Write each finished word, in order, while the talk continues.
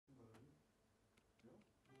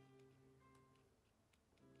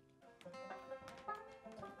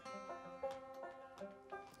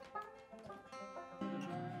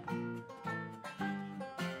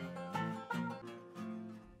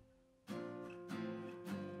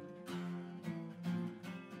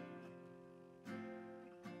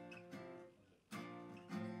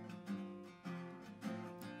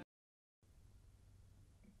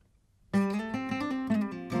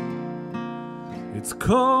It's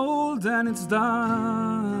cold and it's dark.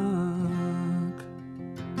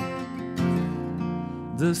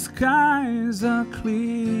 The skies are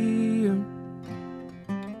clear.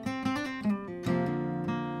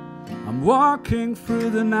 I'm walking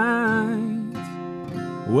through the night,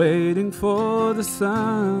 waiting for the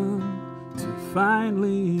sun to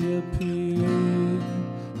finally appear.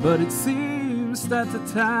 But it seems that the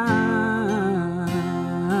time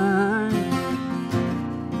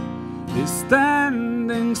is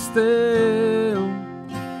standing still,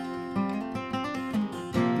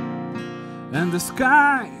 and the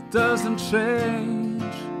sky doesn't change,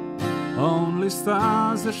 only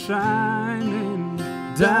stars are shining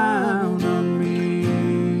down on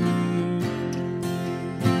me.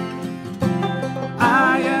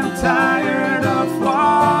 I am tired of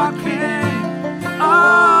walking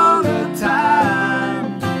all the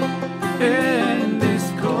time in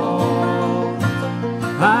this cold.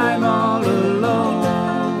 I'm all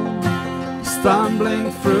alone,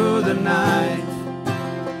 stumbling through the night,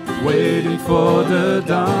 waiting for the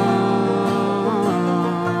dawn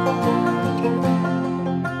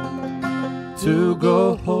to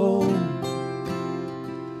go home,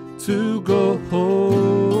 to go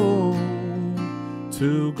home,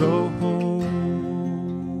 to go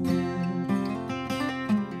home.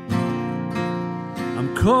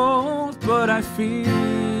 I'm cold, but I feel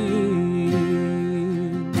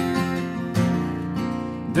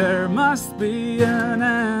there must be an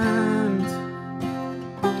end.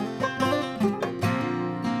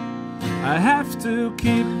 I have to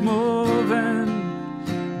keep moving.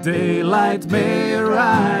 Daylight may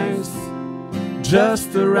arise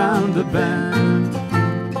just around the bend.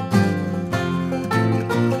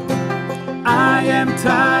 I am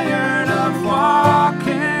tired of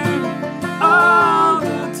walking all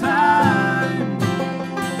the time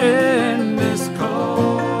in this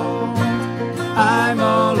cold. I'm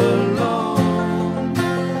all alone,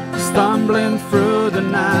 stumbling through the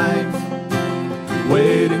night,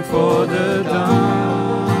 waiting for the dawn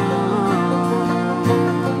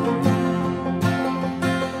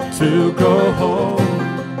to go home,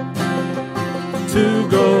 to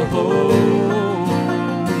go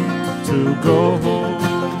home, to go home.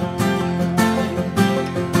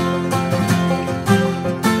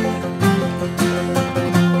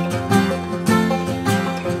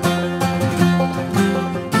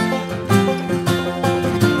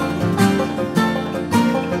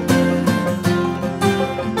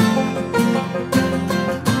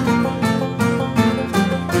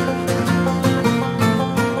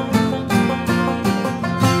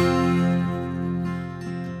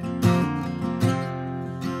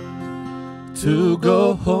 To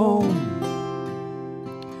go home,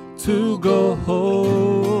 to go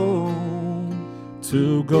home,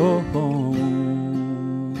 to go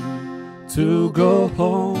home, to go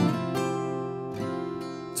home,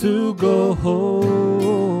 to go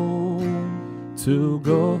home, to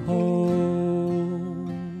go home.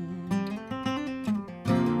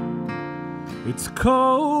 It's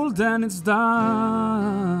cold and it's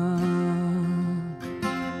dark.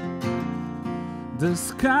 The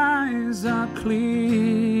skies are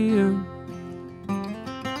clear.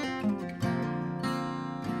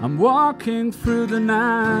 I'm walking through the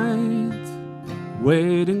night,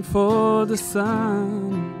 waiting for the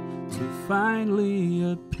sun to finally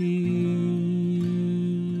appear.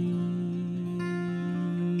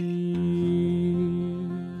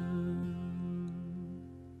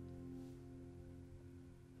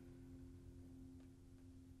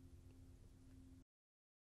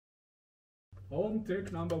 Home,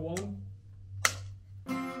 take number 1.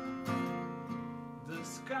 The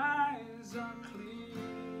skies are clear.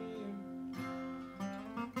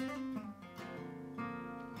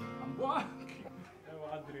 I'm walking. Hello,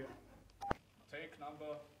 Andrija. Take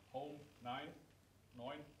number home 9.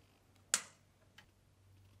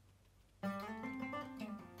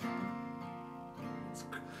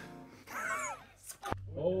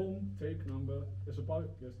 Home, take number. Is it about?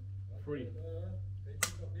 Yes. 3.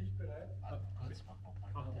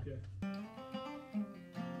 Okay. I'm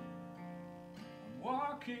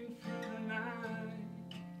walking through the night.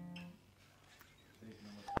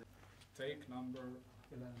 Take number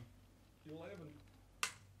 11.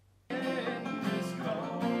 In this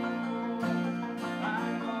cold,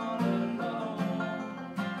 I'm all alone,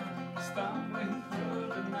 stumbling through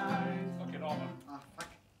the night. Okay, normal. Fuck.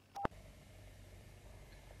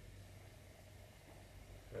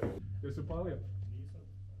 Is it Palia?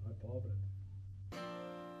 Pobre.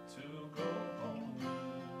 To go home,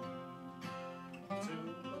 to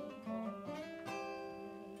go home,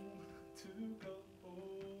 to go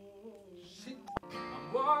home. Shit. I'm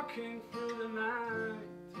walking through